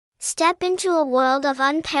Step into a world of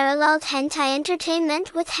unparalleled hentai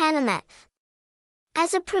entertainment with Hanime.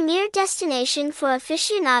 As a premier destination for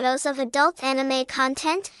aficionados of adult anime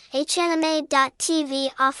content,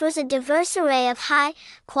 Hanime.tv offers a diverse array of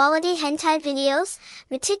high-quality hentai videos,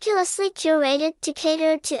 meticulously curated to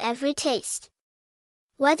cater to every taste.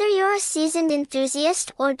 Whether you're a seasoned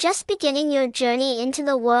enthusiast or just beginning your journey into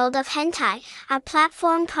the world of hentai, our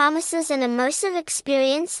platform promises an immersive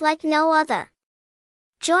experience like no other.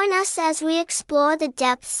 Join us as we explore the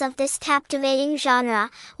depths of this captivating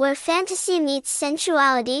genre, where fantasy meets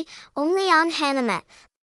sensuality, only on Hanime.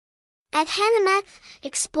 At Hanime,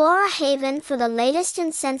 explore a haven for the latest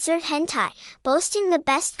uncensored hentai, boasting the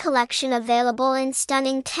best collection available in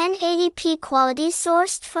stunning 1080p quality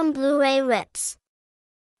sourced from Blu-ray rips.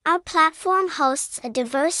 Our platform hosts a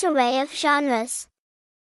diverse array of genres,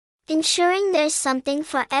 ensuring there's something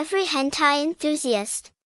for every hentai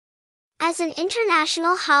enthusiast. As an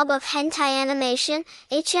international hub of hentai animation,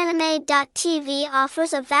 Hanime.tv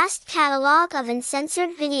offers a vast catalog of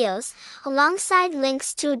uncensored videos, alongside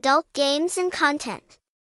links to adult games and content.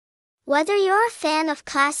 Whether you're a fan of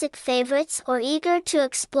classic favorites or eager to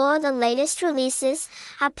explore the latest releases,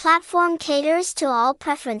 our platform caters to all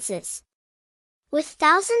preferences. With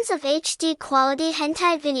thousands of HD quality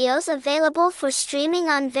hentai videos available for streaming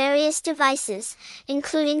on various devices,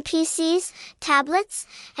 including PCs, tablets,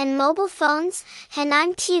 and mobile phones,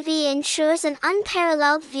 Hanime TV ensures an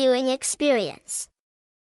unparalleled viewing experience.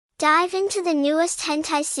 Dive into the newest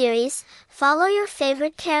hentai series, follow your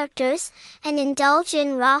favorite characters, and indulge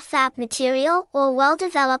in raw fap material or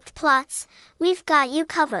well-developed plots. We've got you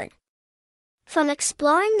covered. From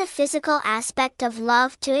exploring the physical aspect of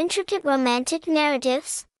love to intricate romantic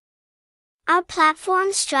narratives, our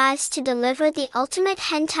platform strives to deliver the ultimate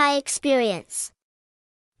hentai experience.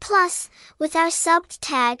 Plus, with our subbed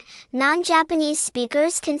tag, non-Japanese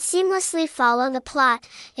speakers can seamlessly follow the plot,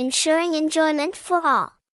 ensuring enjoyment for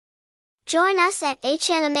all. Join us at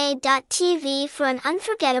Hanime.tv for an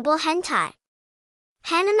unforgettable hentai.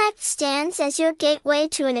 Hanime stands as your gateway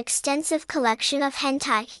to an extensive collection of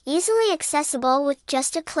hentai, easily accessible with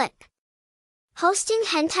just a click. Hosting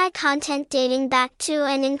hentai content dating back to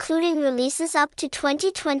and including releases up to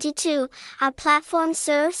 2022, our platform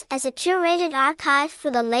serves as a curated archive for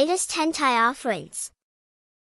the latest hentai offerings.